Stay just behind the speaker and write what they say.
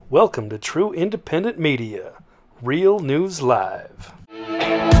Welcome to True Independent Media, Real News Live.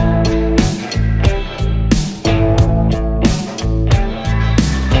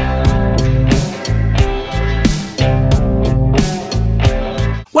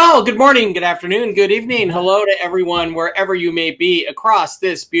 Well, good morning, good afternoon, good evening. Hello to everyone, wherever you may be across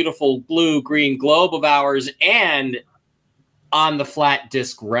this beautiful blue-green globe of ours and on the flat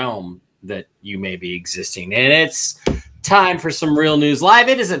disk realm that you may be existing. And it's time for some Real News Live.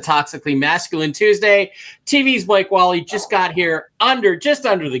 It is a Toxically Masculine Tuesday. TV's Blake Wally just got here just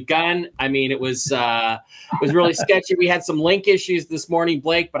under the gun. I mean, it was really sketchy. We had some link issues this morning,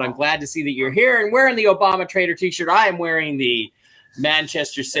 Blake, but I'm glad to see that you're here and wearing the Obama Trader t-shirt. I am wearing the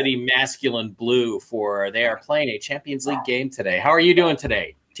Manchester City Masculine Blue they are playing a Champions League game today. How are you doing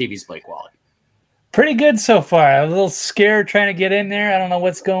today, TV's Blake Wally? Pretty good so far. I'm a little scared trying to get in there. I don't know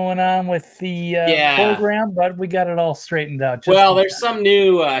what's going on with the program, but we got it all straightened out. There's some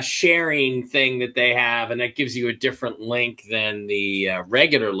new sharing thing that they have, and that gives you a different link than the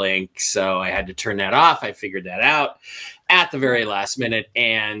regular link. So I had to turn that off. I figured that out at the very last minute,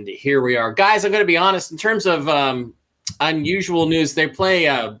 and here we are. Guys, I'm going to be honest, in terms of unusual news, they play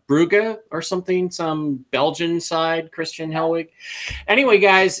Brugge or something, some Belgian side, Christian Hellwig. Anyway,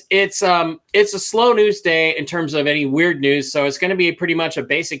 guys, it's a slow news day in terms of any weird news, so it's going to be pretty much a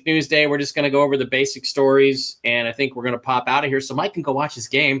basic news day. We're just going to go over the basic stories, and I think we're going to pop out of here so Mike can go watch his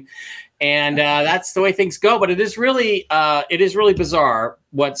game, and that's the way things go. But it is really bizarre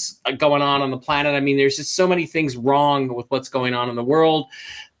what's going on the planet. I mean, there's just so many things wrong with what's going on in the world.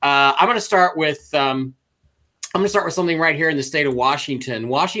 I'm going to start with something right here in the state of Washington.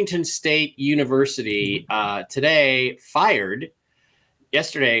 Washington State University yesterday fired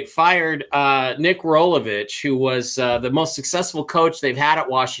Nick Rolovich, who was the most successful coach they've had at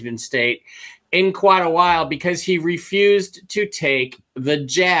Washington State in quite a while, because he refused to take the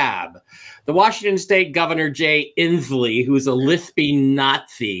jab. The Washington State Governor Jay Inslee, who's a Lispy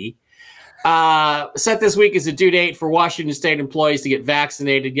Nazi, set this week as a due date for Washington State employees to get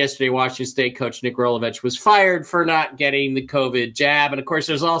vaccinated. Yesterday, Washington State coach Nick Rolovich was fired for not getting the COVID jab. And of course,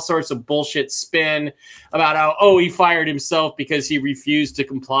 there's all sorts of bullshit spin about how, he fired himself because he refused to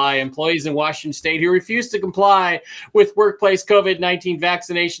comply. Employees in Washington State who refused to comply with workplace COVID-19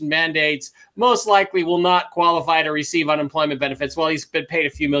 vaccination mandates most likely will not qualify to receive unemployment benefits. Well, he's been paid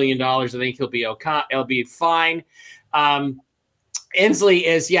a few $1 million. I think he'll be fine. Inslee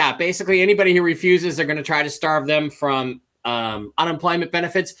is, basically anybody who refuses, they're going to try to starve them from unemployment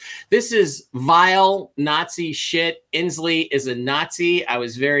benefits. This is vile Nazi shit. Inslee is a Nazi. I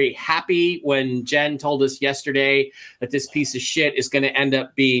was very happy when Jen told us yesterday that this piece of shit is going to end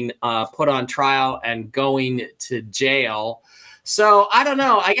up being put on trial and going to jail. So I don't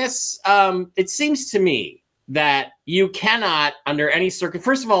know. I guess it seems to me that you cannot, under any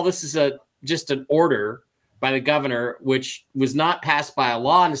first of all, this is just an order by the governor, which was not passed by a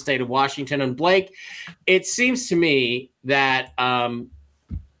law in the state of Washington. And Blake, it seems to me that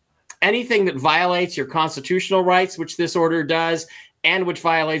anything that violates your constitutional rights, which this order does, and which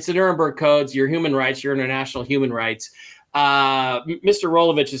violates the Nuremberg codes, your human rights, your international human rights, Mr.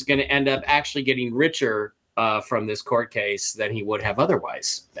 Rolovich is going to end up actually getting richer from this court case than he would have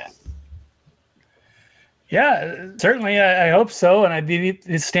otherwise been. Yeah, certainly. I hope so. And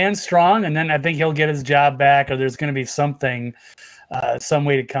he stands strong. And then I think he'll get his job back, or there's going to be something, some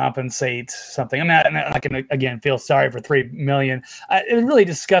way to compensate something. I'm not going to, again, feel sorry for $3 million. It really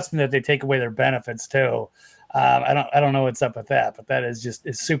disgusts me that they take away their benefits too. I don't know what's up with that, but that is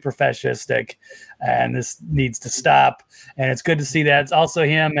super fascistic, and this needs to stop. And it's good to see that. It's also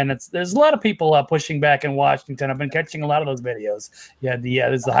him, and there's a lot of people pushing back in Washington. I've been catching a lot of those videos.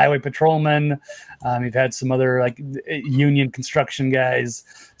 There's the highway patrolman. You've had some other union construction guys.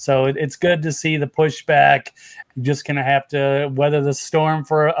 So it's good to see the pushback. You're just gonna have to weather the storm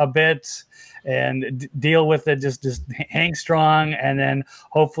for a bit and deal with it. Just hang strong, and then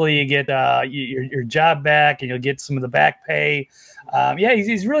hopefully you get your job back, and you'll get some of the back pay.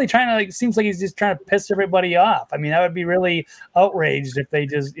 He's really trying to, seems like he's just trying to piss everybody off. I mean, I would be really outraged if they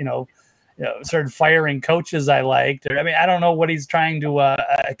just started firing coaches I liked. I don't know what he's trying to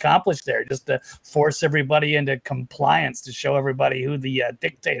accomplish there, just to force everybody into compliance, to show everybody who the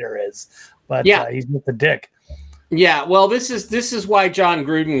dictator is. But he's with the dick. Yeah, well, this is why John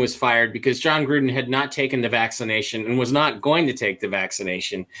Gruden was fired, because John Gruden had not taken the vaccination and was not going to take the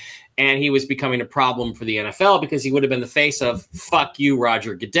vaccination. And he was becoming a problem for the NFL because he would have been the face of fuck you,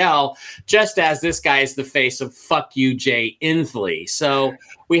 Roger Goodell, just as this guy is the face of fuck you, Jay Inslee. So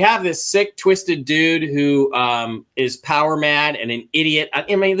we have this sick, twisted dude who is power mad and an idiot.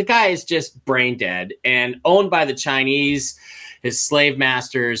 I mean, the guy is just brain dead and owned by the Chinese. his slave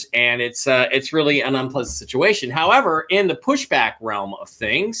masters, and it's really an unpleasant situation. However, in the pushback realm of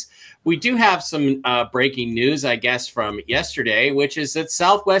things, we do have some breaking news, I guess, from yesterday, which is that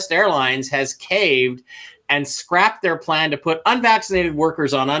Southwest Airlines has caved and scrapped their plan to put unvaccinated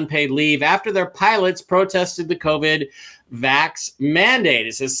workers on unpaid leave after their pilots protested the COVID vax mandate.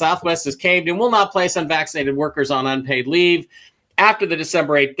 It says Southwest has caved and will not place unvaccinated workers on unpaid leave. After the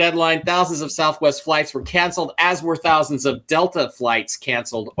December 8th deadline, thousands of Southwest flights were canceled, as were thousands of Delta flights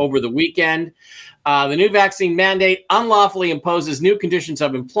canceled over the weekend. The new vaccine mandate unlawfully imposes new conditions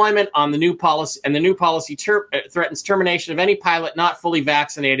of employment on the new policy, and the new policy threatens termination of any pilot not fully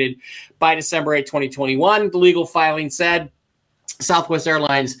vaccinated by December 8, 2021. The legal filing said Southwest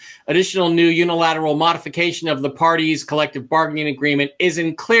Airlines' additional new unilateral modification of the parties' collective bargaining agreement is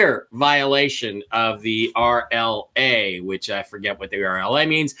in clear violation of the RLA, which I forget what the RLA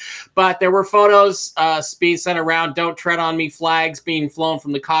means. But there were photos being sent around, "Don't tread on me" flags being flown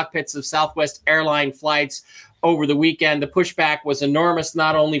from the cockpits of Southwest Airline flights over the weekend. The pushback was enormous,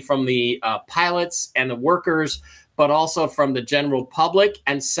 not only from the pilots and the workers, but also from the general public.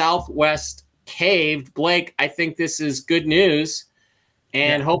 And Southwest caved. Blake, I think this is good news.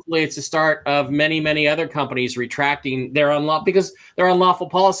 And hopefully it's the start of many, many other companies retracting their unlawful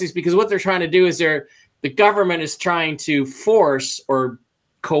policies, because what they're trying to do is the government is trying to force or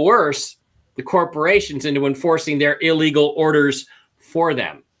coerce the corporations into enforcing their illegal orders for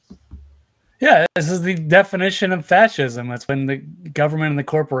them. Yeah, this is the definition of fascism. That's when the government and the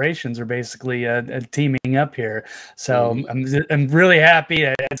corporations are basically teaming up here. So I'm really happy.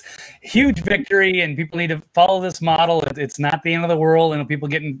 It's a huge victory, and people need to follow this model. It's not the end of the world, and people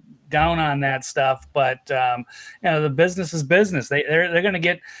getting down on that stuff. But the business is business. They're going to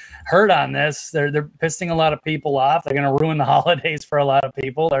get hurt on this. They're pissing a lot of people off. They're going to ruin the holidays for a lot of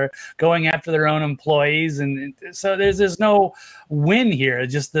people. They're going after their own employees, and so there's no win here.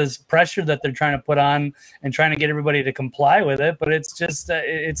 It's just this pressure that they're trying to put on and trying to get everybody to comply with it. But it's just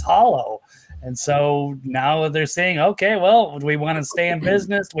it's hollow. And so now they're saying, okay, well, do we want to stay in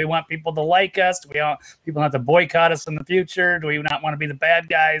business? Do we want people to like us? Do we want people not to boycott us in the future? Do we not want to be the bad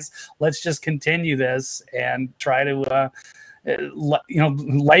guys? Let's just continue this and try to,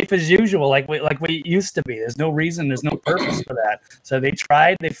 life as usual, like we used to be. There's no reason, there's no purpose for that. So they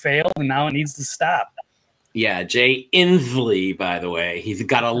tried, they failed, and now it needs to stop. Yeah, Jay Inslee, by the way, he's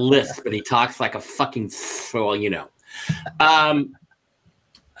got a lisp, but he talks like a fucking, well, you know.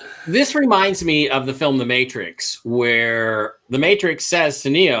 This reminds me of the film The Matrix, where the Matrix says to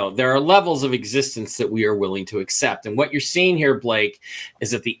Neo, there are levels of existence that we are willing to accept. And what you're seeing here, Blake, is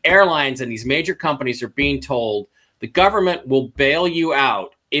that the airlines and these major companies are being told the government will bail you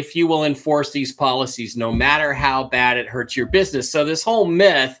out if you will enforce these policies, no matter how bad it hurts your business. So this whole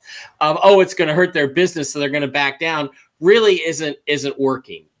myth of, it's going to hurt their business, so they're going to back down, really isn't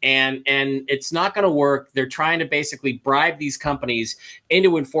working. And it's not going to work. They're trying to basically bribe these companies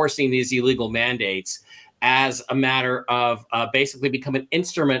into enforcing these illegal mandates as a matter of basically become an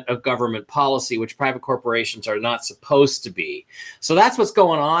instrument of government policy, which private corporations are not supposed to be. So that's what's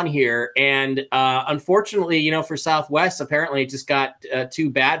going on here. And unfortunately, for Southwest, apparently it just got too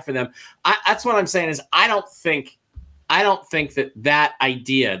bad for them. That's what I'm saying is I don't think that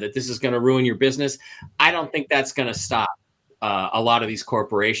idea that this is going to ruin your business, I don't think that's going to stop a lot of these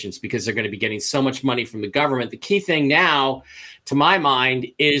corporations, because they're going to be getting so much money from the government. The key thing now, to my mind,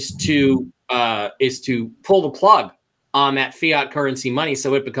 is to pull the plug on that fiat currency money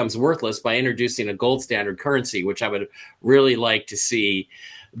so it becomes worthless by introducing a gold standard currency, which I would really like to see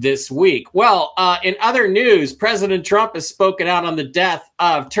this week. Well, in other news, President Trump has spoken out on the death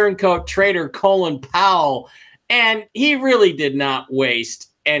of turncoat trader Colin Powell, and he really did not waste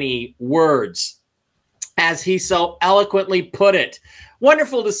any words. As he so eloquently put it,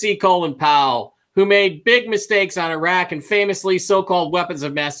 wonderful to see Colin Powell, who made big mistakes on Iraq and famously so-called weapons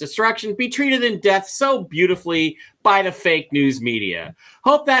of mass destruction, be treated in death so beautifully by the fake news media.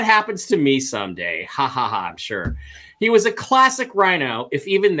 Hope that happens to me someday. Ha ha ha, I'm sure. He was a classic rhino, if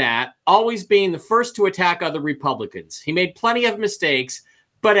even that, always being the first to attack other Republicans. He made plenty of mistakes,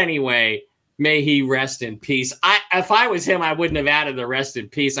 but anyway, may he rest in peace. If I was him, I wouldn't have added the rest in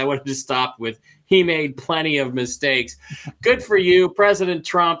peace. I would have just stopped with, he made plenty of mistakes. Good for you, President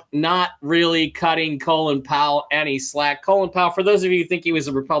Trump, not really cutting Colin Powell any slack. Colin Powell, for those of you who think he was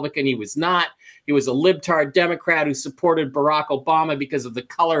a Republican, he was not. He was a libtard Democrat who supported Barack Obama because of the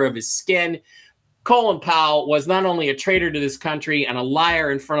color of his skin. Colin Powell was not only a traitor to this country and a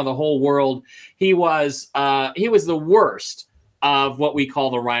liar in front of the whole world, he was the worst of what we call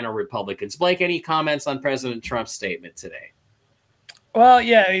the Rhino Republicans. Blake, any comments on President Trump's statement today? Well,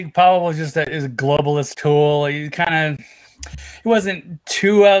 yeah, Powell was just a globalist tool. He kind of he wasn't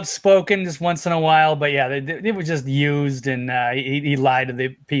too outspoken, just once in a while. But yeah, they were just used, and he lied to the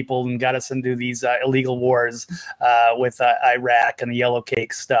people and got us into these illegal wars with Iraq and the yellow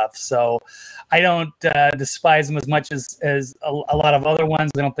cake stuff. So I don't despise him as much as a lot of other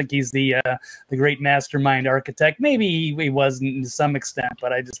ones. I don't think he's the great mastermind architect. Maybe he wasn't to some extent,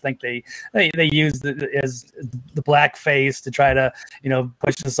 but I just think they used it as the blackface to try to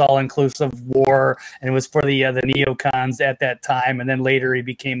push this all-inclusive war, and it was for the neocons at that time. And then later he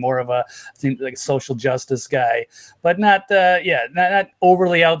became more of a social justice guy, but not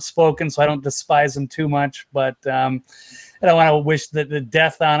overly outspoken. So I don't despise him too much, but I don't want to wish the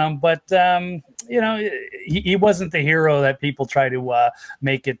death on him. But he wasn't the hero that people try to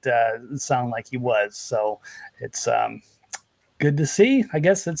make it sound like he was. So it's good to see. I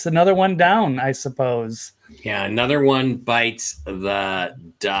guess it's another one down, I suppose. Yeah, another one bites the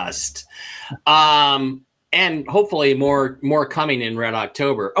dust. And hopefully more coming in Red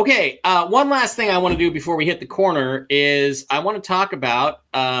October. Okay, one last thing I want to do before we hit the corner is I want to talk about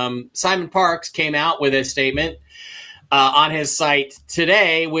Simon Parkes came out with a statement on his site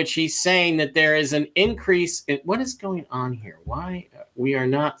today, which he's saying that there is an increase in what is going on here. Why we are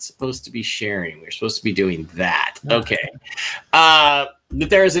not supposed to be sharing? We're supposed to be doing that. Okay. That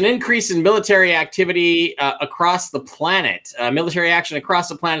there is an increase in military activity across the planet. Military action across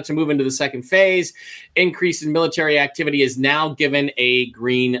the planet to move into the second phase. Increase in military activity is now given a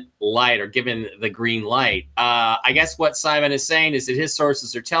green light, or given the green light. I guess what Simon is saying is that his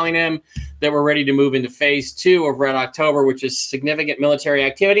sources are telling him that we're ready to move into phase 2 of Red October, which is significant military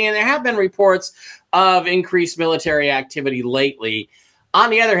activity. And there have been reports of increased military activity lately. On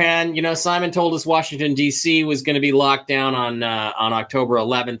the other hand, Simon told us Washington, D.C. was going to be locked down on October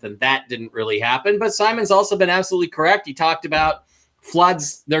 11th, and that didn't really happen. But Simon's also been absolutely correct. He talked about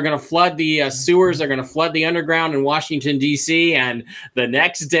floods. They're going to flood the sewers. They're going to flood the underground in Washington, D.C. And the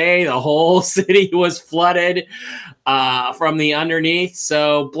next day, the whole city was flooded from the underneath.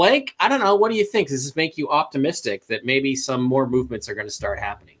 So, Blake, I don't know. What do you think? Does this make you optimistic that maybe some more movements are going to start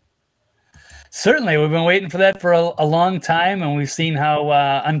happening? Certainly. We've been waiting for that for a long time, and we've seen how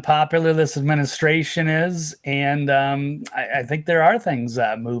unpopular this administration is. And I think there are things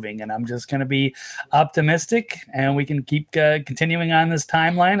moving, and I'm just going to be optimistic, and we can keep continuing on this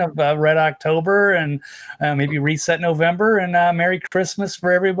timeline of Red October and maybe reset November, and Merry Christmas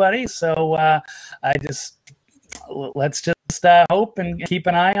for everybody. So let's just hope and keep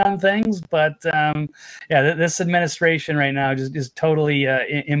an eye on things. But this administration right now just totally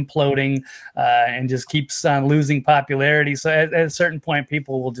imploding and just keeps on losing popularity. So at a certain point,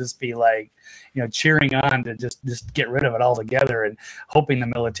 people will just be like, cheering on to just get rid of it altogether, and hoping the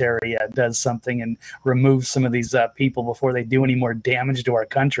military does something and removes some of these people before they do any more damage to our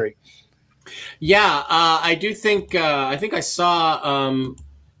country. Yeah, I do think I think I saw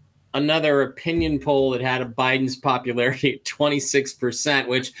another opinion poll that had Biden's popularity at 26%,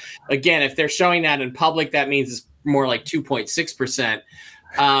 which, again, if they're showing that in public, that means it's more like 2.6%.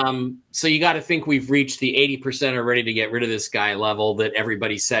 So you got to think we've reached the 80% are ready to get rid of this guy level that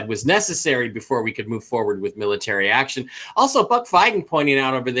everybody said was necessary before we could move forward with military action. Also, Buck Fiden pointing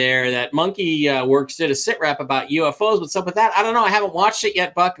out over there that Monkey Works did a sit rep about UFOs. What's up with that? I don't know. I haven't watched it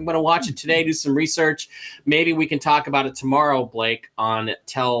yet, Buck. I'm going to watch it today, do some research. Maybe we can talk about it tomorrow, Blake, on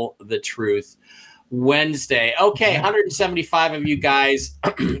Tell the Truth Wednesday. Okay, 175 of you guys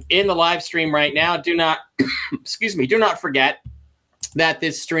in the live stream right now. Do not, do not forget that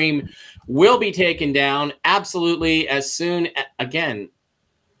this stream will be taken down absolutely as soon, again,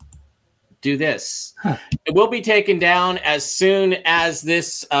 do this. It will be taken down as soon as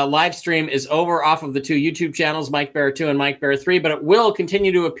this live stream is over off of the two YouTube channels, Mike Bear 2 and Mike Bear 3, but it will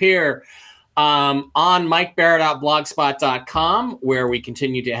continue to appear on mikebear.blogspot.com, where we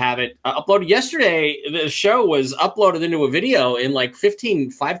continue to have it uploaded. Yesterday, the show was uploaded into a video in like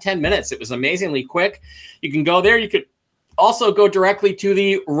 10 minutes. It was amazingly quick. You can go there. You could also go directly to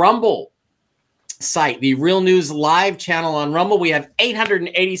the Rumble site, the Real News Live channel on Rumble. We have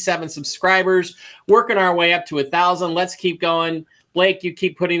 887 subscribers, working our way up to 1,000. Let's keep going. Blake, you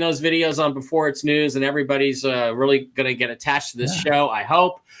keep putting those videos on before it's news, and everybody's really going to get attached to this show, I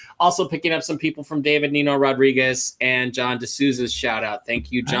hope. Also picking up some people from David Nino Rodriguez and John D'Souza's shout out.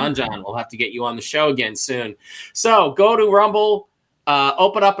 Thank you, John. We'll have to get you on the show again soon. So go to Rumble.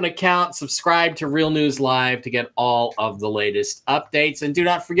 Open up an account, subscribe to Real News Live to get all of the latest updates. And do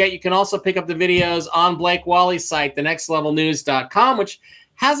not forget, you can also pick up the videos on Blake Wally's site, thenextlevelnews.com, which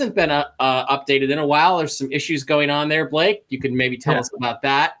hasn't been updated in a while. There's some issues going on there, Blake. You can maybe tell us about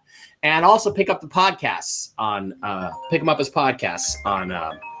that. And also pick up the podcasts on, pick them up as podcasts on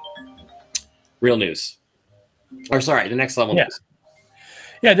Real News. Or sorry, the Next Level Yeah. News.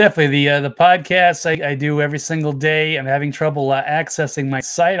 Yeah, definitely. The podcast I do every single day. I'm having trouble accessing my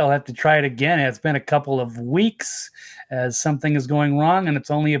site. I'll have to try it again. It's been a couple of weeks as something is going wrong, and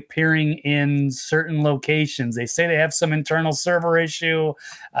it's only appearing in certain locations. They say they have some internal server issue.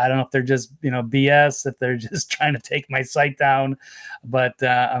 I don't know if they're just BS, if they're just trying to take my site down, but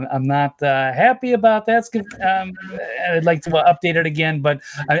I'm not happy about that. I'd like to update it again, but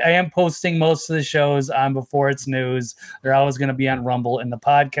I am posting most of the shows on Before It's News. They're always going to be on Rumble, and the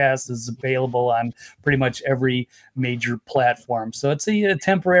podcast is available on pretty much every major platform. So it's a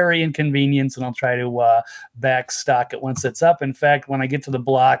temporary inconvenience, and I'll try to backstock it once it's up. In fact, when I get to the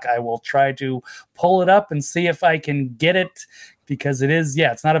block, I will try to pull it up and see if I can get it, because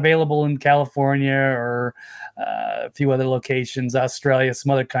it's not available in California or a few other locations, Australia, some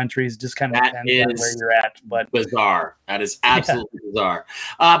other countries. Just kind of depends on where you're at. But bizarre. That is absolutely bizarre.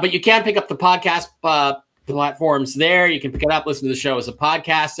 But you can pick up the podcast platforms there. You can pick it up, listen to the show as a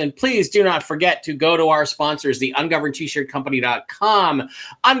podcast. And please do not forget to go to our sponsors, the ungovernedtshirtcompany.com,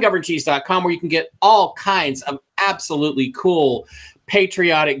 ungovernedtees.com, where you can get all kinds of absolutely cool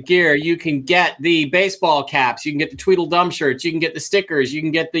patriotic gear. You can get the baseball caps, you can get the Tweedledum shirts, you can get the stickers, you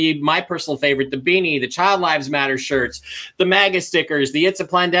can get my personal favorite, the beanie, the Child Lives Matter shirts, the MAGA stickers, the It's a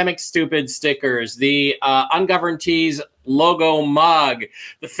Plandemic Stupid stickers, the Ungoverned Tees logo mug,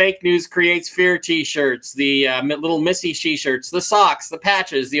 the Fake News Creates Fear t-shirts, the little Missy she-shirts, the socks, the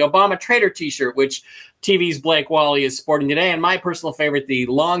patches, the Obama Traitor t-shirt, which TV's Blake Wally is sporting today, and my personal favorite, the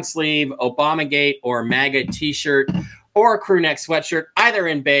long sleeve Obamagate or MAGA t-shirt or crew neck sweatshirt, either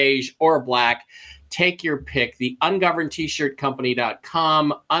in beige or black. Take your pick. The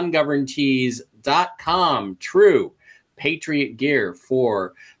ungovernedtshirtcompany.com, ungovernedtees.com. True patriot gear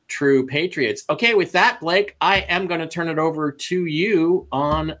for true patriots. Okay, with that, Blake, I am going to turn it over to you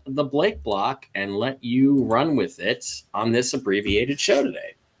on the Blake Block and let you run with it on this abbreviated show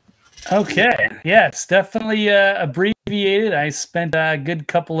today. Okay. Yeah, it's definitely abbreviated. I spent a good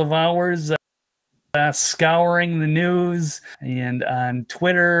couple of hours scouring the news and on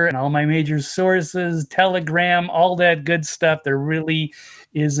Twitter and all my major sources, Telegram, all that good stuff. There really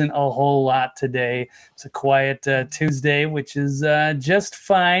isn't a whole lot today. It's a quiet Tuesday, which is just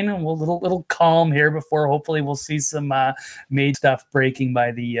fine. A little calm here before hopefully we'll see some major stuff breaking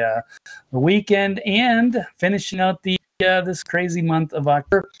by the weekend and finishing out this crazy month of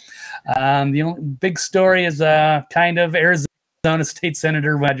October. The only big story is kind of Arizona State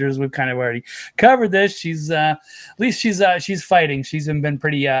Senator Wedgers. We've kind of already covered this. She's at least she's fighting. She's been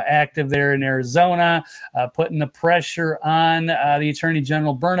pretty active there in Arizona, putting the pressure on the Attorney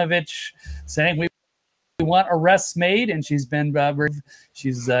General Brnovich, saying we want arrests made, and she's been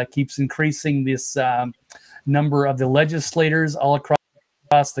keeps increasing this number of the legislators all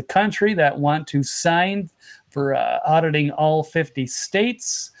across the country that want to sign for auditing all 50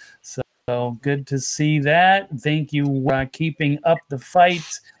 states. So good to see that. Thank you for keeping up the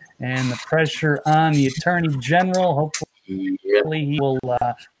fight and the pressure on the Attorney General. Hopefully he will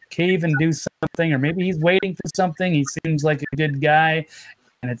cave and do something, or maybe he's waiting for something. He seems like a good guy,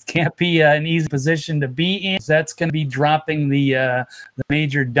 and it can't be an easy position to be in. So that's going to be dropping the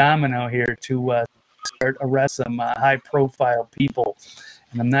major domino here to start arrest some high-profile people.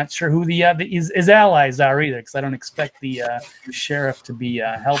 And I'm not sure who his allies are either, because I don't expect the sheriff to be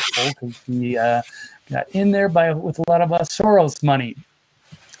helpful, because he got in there with a lot of Soros money.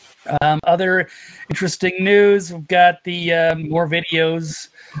 Other interesting news, we've got the more videos.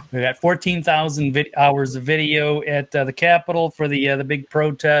 We've got 14,000 hours of video at the Capitol for the big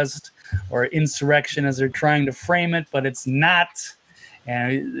protest, or insurrection as they're trying to frame it, but it's not.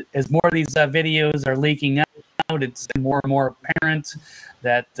 And as more of these videos are leaking out, it's more and more apparent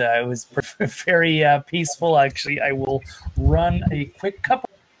that it was very peaceful. Actually, I will run a quick couple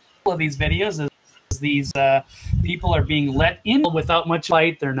of these videos as these people are being let in without much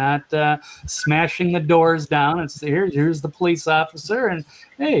light. They're not smashing the doors down. Here's the police officer, and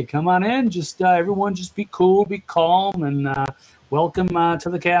hey, come on in. Just everyone, just be cool, be calm, and welcome to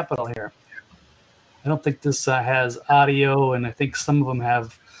the Capitol here. I don't think this has audio, and I think some of them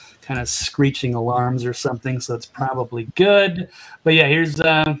have kind of screeching alarms or something, so it's probably good. But yeah, here's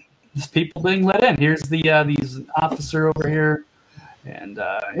people being let in. Here's these officer over here, and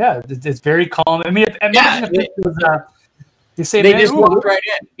it's very calm. I mean, imagine if it was. They just walked right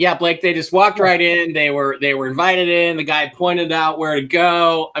in. Yeah, Blake, they just walked right in. They were invited in. The guy pointed out where to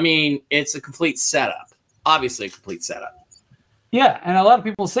go. I mean, it's a complete setup. Obviously, a complete setup. Yeah, and a lot of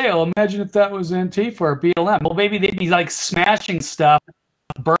people say, "Oh, imagine if that was Antifa or BLM." Well, maybe they'd be like smashing stuff,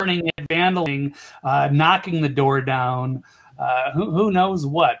 burning it, vandaling, knocking the door down, who knows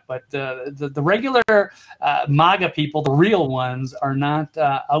what. But the regular MAGA people, the real ones, are not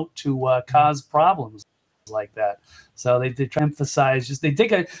out to cause problems like that. So they try to emphasize, they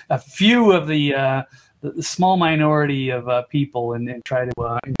take a few of the small minority of people and try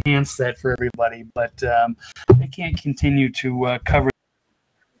to enhance that for everybody. But they can't continue to cover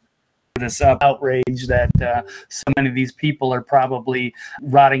this outrage that so many of these people are probably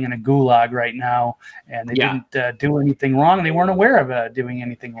rotting in a gulag right now, and they didn't do anything wrong, and they weren't aware of doing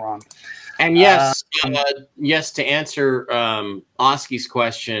anything wrong. And yes, yes, to answer Oski's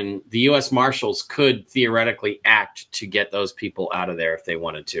question, the U.S. Marshals could theoretically act to get those people out of there if they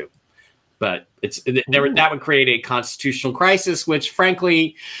wanted to. But that would create a constitutional crisis, which,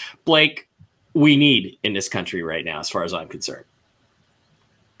 frankly, Blake, we need in this country right now, as far as I'm concerned.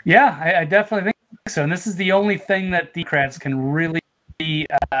 Yeah, I definitely think so. And this is the only thing that Democrats can really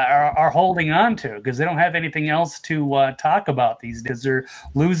are holding on to, because they don't have anything else to talk about these days. They're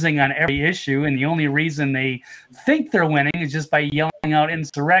losing on every issue, and the only reason they think they're winning is just by yelling out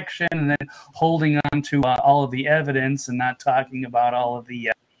insurrection and then holding on to all of the evidence and not talking about all of the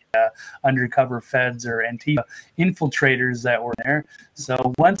undercover feds or Antifa infiltrators that were there.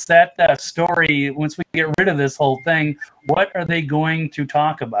 So once that once we get rid of this whole thing, what are they going to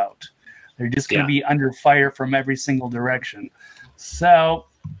talk about? They're just going to be under fire from every single direction. So,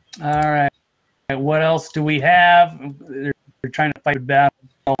 all right, what else do we have? They're trying to fight a battle,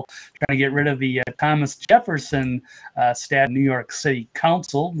 trying to get rid of the Thomas Jefferson stat in New York City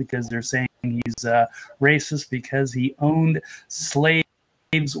Council, because they're saying he's racist because he owned slaves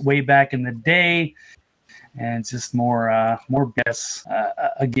way back in the day, and it's just more BS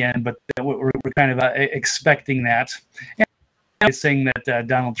again. But we're kind of expecting that. And saying that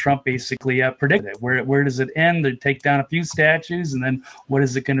Donald Trump basically predicted it. Where does it end? They take down a few statues, and then what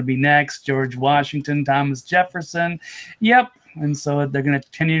is it going to be next? George Washington, Thomas Jefferson. Yep. And so they're going to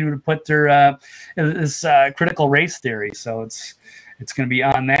continue to put their this critical race theory. So it's going to be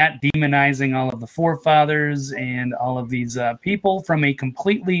on that, demonizing all of the forefathers and all of these people from a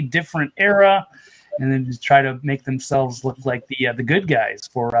completely different era, and then just try to make themselves look like the good guys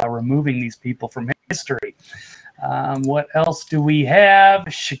for removing these people from history. What else do we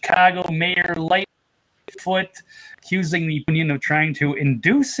have? Chicago Mayor Lightfoot accusing the union of trying to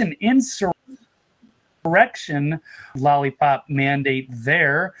induce an insurrection lollipop mandate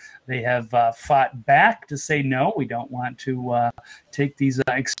there. They have fought back to say, no, we don't want to take these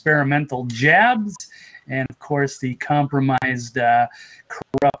experimental jabs. And, of course, the compromised,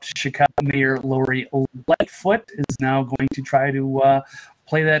 corrupt Chicago Mayor Lori Lightfoot is now going to try to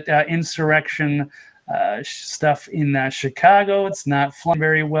play that insurrection stuff in Chicago. It's not flowing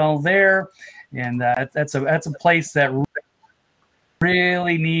very well there. And that's a place that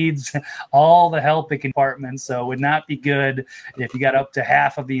really needs all the help it can. Department, so it would not be good if you got up to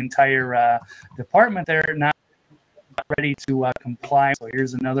half of the entire department there not ready to comply. So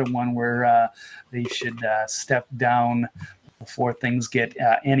here's another one where they should step down before things get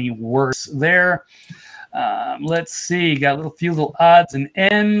any worse there. Let's see, got a few little odds and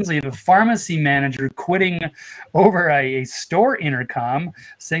ends. We have a pharmacy manager quitting over a store intercom,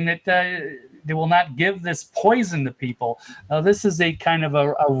 saying that they will not give this poison to people. This is a kind of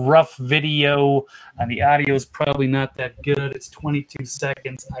a rough video, and the audio is probably not that good. It's 22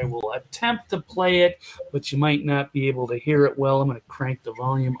 seconds. I will attempt to play it, but you might not be able to hear it well. I'm going to crank the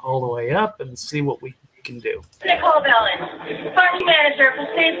volume all the way up and see what we can do. Nicole Bellin, pharmacy manager for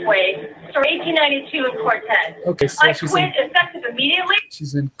Safeway, store 1892 in Cortez. Okay, so I quit effective immediately.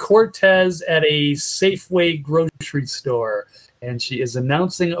 She's in Cortez at a Safeway grocery store, and she is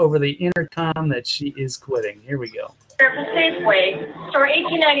announcing over the intercom that she is quitting. Here we go. For Safeway, store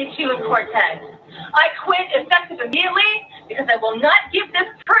 1892 in Cortez. I quit effective immediately because I will not give this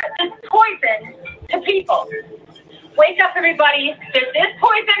poison to people. Wake up, everybody. This is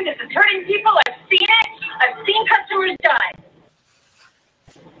poison. This is hurting people. I've seen it. I've seen customers die.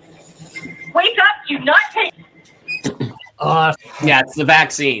 Wake up. Do not take. Yeah, it's the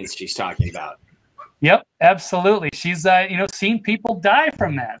vaccines she's talking about. Yep, absolutely. She's seen people die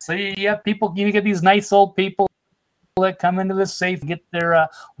from that. So you have people, you get these nice old people that come into the safe, get their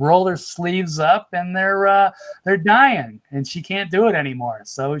roll their sleeves up, and they're dying, and she can't do it anymore.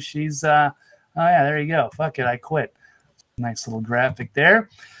 So she's oh yeah, there you go. Fuck it, I quit. Nice little graphic there.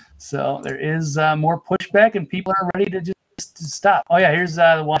 So there is more pushback, and people are ready to just stop. Oh yeah, here's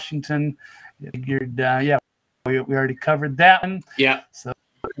the Washington. Yeah, we already covered that one. Yeah. So.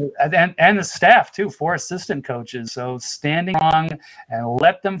 And the staff too, 4 assistant coaches. So standing wrong and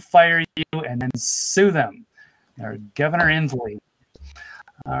let them fire you and then sue them. Or Governor Inslee.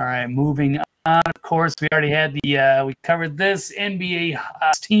 All right, moving Of course, we already had we covered this NBA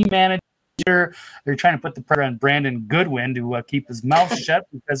team manager. They're trying to put the pressure on Brandon Goodwin to keep his mouth shut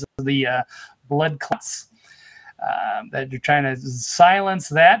because of the blood clots. That you're trying to silence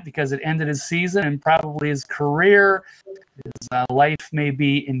that because it ended his season and probably his career. His life may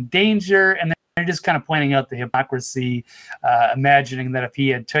be in danger, and they're just kind of pointing out the hypocrisy, imagining that if he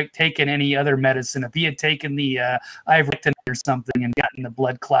had taken any other medicine, if he had taken the ivermectin or something and gotten the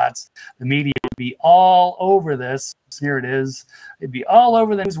blood clots, the media would be all over this. Here it is. It'd be all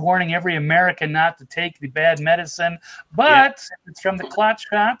over the news warning every American not to take the bad medicine. But if it's from the clot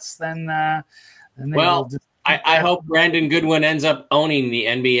shots, then they will just... I hope Brandon Goodwin ends up owning the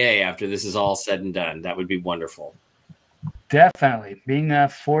NBA after this is all said and done. That would be wonderful. Definitely being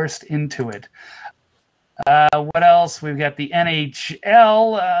forced into it. What else? We've got the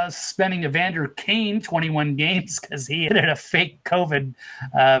NHL suspending Evander Kane 21 games because he had a fake COVID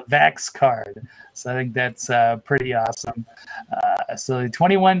vax card. So I think that's pretty awesome. So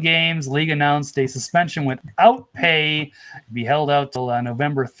 21 games, league announced a suspension without pay to be held out till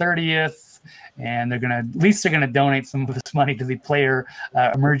November 30th. And they're gonna donate some of this money to the Player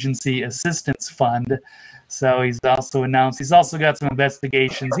Emergency Assistance Fund. So he's also announced he's also got some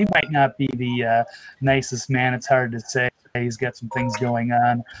investigations. He might not be the nicest man. It's hard to say. He's got some things going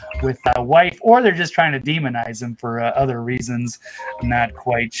on with a wife, or they're just trying to demonize him for other reasons. I'm not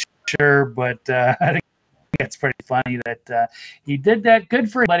quite sure, but I think it's pretty funny that he did that.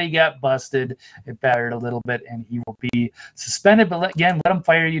 Good for him, but he got busted. It battered a little bit, and he will be suspended. But again, let him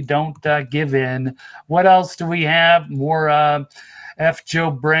fire you. Don't give in. What else do we have? More F.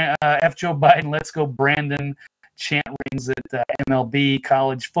 Joe Biden, let's go Brandon chant rings at MLB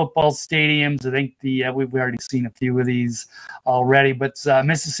college football stadiums. I think we've already seen a few of these already, but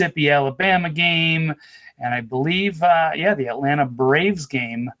Mississippi, Alabama game, and I believe, the Atlanta Braves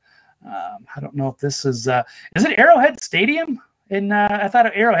game. I don't know if this is it Arrowhead Stadium? I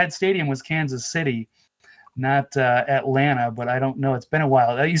thought Arrowhead Stadium was Kansas City, not Atlanta, but I don't know. It's been a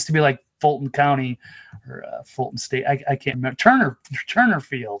while. That used to be like Fulton County or Fulton State. I can't remember. Turner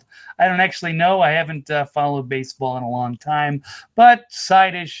Field. I don't actually know. I haven't followed baseball in a long time, but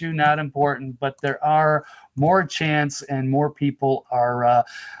side issue, not important. But there are more chants and more people are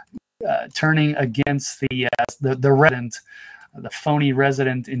turning against the resident, the phony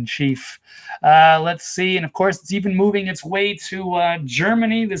resident in chief. Let's see. And of course, it's even moving its way to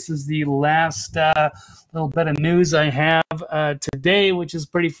Germany. This is the last little bit of news I have today, which is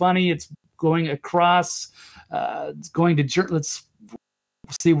pretty funny. It's going across, it's going to, let's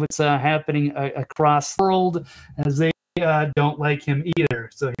see what's happening across the world, as they don't like him either.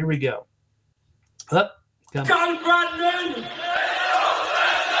 So here we go. Go Brandon!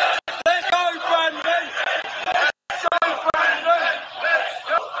 Let's go Brandon!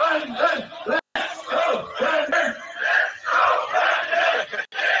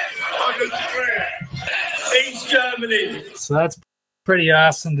 East Germany. So that's pretty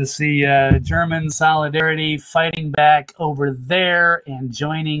awesome to see German solidarity fighting back over there and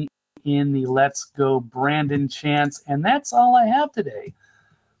joining in the Let's Go Brandon chants. And that's all I have today.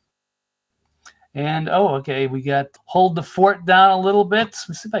 And, okay, we got hold the fort down a little bit.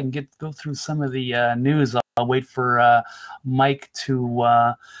 Let's see if I can go through some of the news. I'll wait for Mike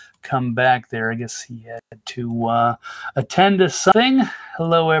to come back there. I guess he had to attend to something.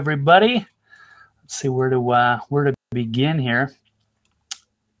 Hello, everybody. Let's see where to begin here.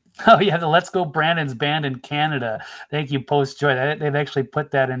 Oh, yeah, the Let's Go Brandon's banned in Canada. Thank you, Post Joy. They've actually put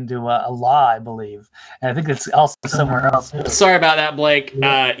that into a law, I believe. And I think it's also somewhere else. Sorry about that, Blake.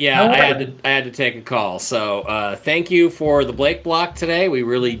 I had to take a call. So thank you for the Blake block today. We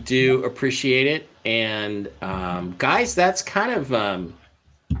really do appreciate it. And guys, that's kind of the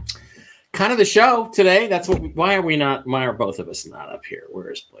show today. That's why are both of us not up here?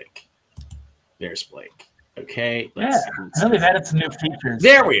 Where's Blake? There's Blake. Okay. I know they've added some new features.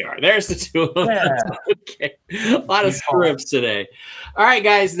 There we are. There's the two of them. Yeah. Okay. A lot of scripts today. All right,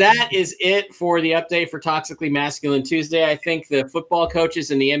 guys. That is it for the update for Toxically Masculine Tuesday. I think the football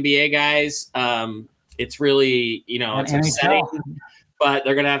coaches and the NBA guys, it's really, it's upsetting, but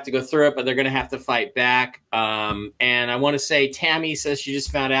they're going to have to go through it, but they're going to have to fight back. And I want to say Tammy says she just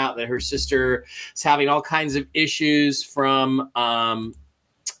found out that her sister is having all kinds of issues from the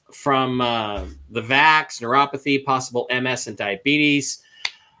vax, neuropathy, possible MS, and diabetes.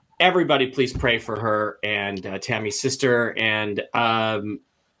 Everybody, please pray for her and Tammy's sister. And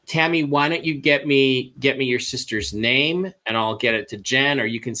Tammy, why don't you get me your sister's name, and I'll get it to Jen, or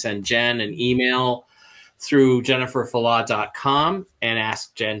you can send Jen an email through jenniferfallah.com and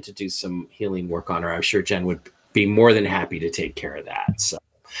ask Jen to do some healing work on her. I'm sure Jen would be more than happy to take care of that. So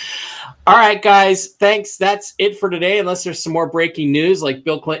All right, guys. Thanks. That's it for today. Unless there's some more breaking news like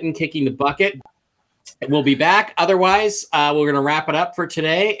Bill Clinton kicking the bucket, we'll be back. Otherwise, we're going to wrap it up for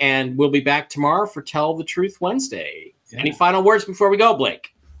today, and we'll be back tomorrow for Tell the Truth Wednesday. Yeah. Any final words before we go,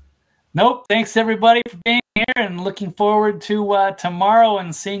 Blake? Nope. Thanks, everybody, for being here, and looking forward to tomorrow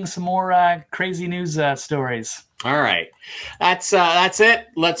and seeing some more crazy news stories. All right. That's it.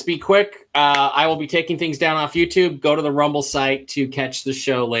 Let's be quick. I will be taking things down off YouTube. Go to the Rumble site to catch the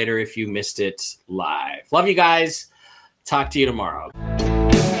show later if you missed it live. Love you guys. Talk to you tomorrow.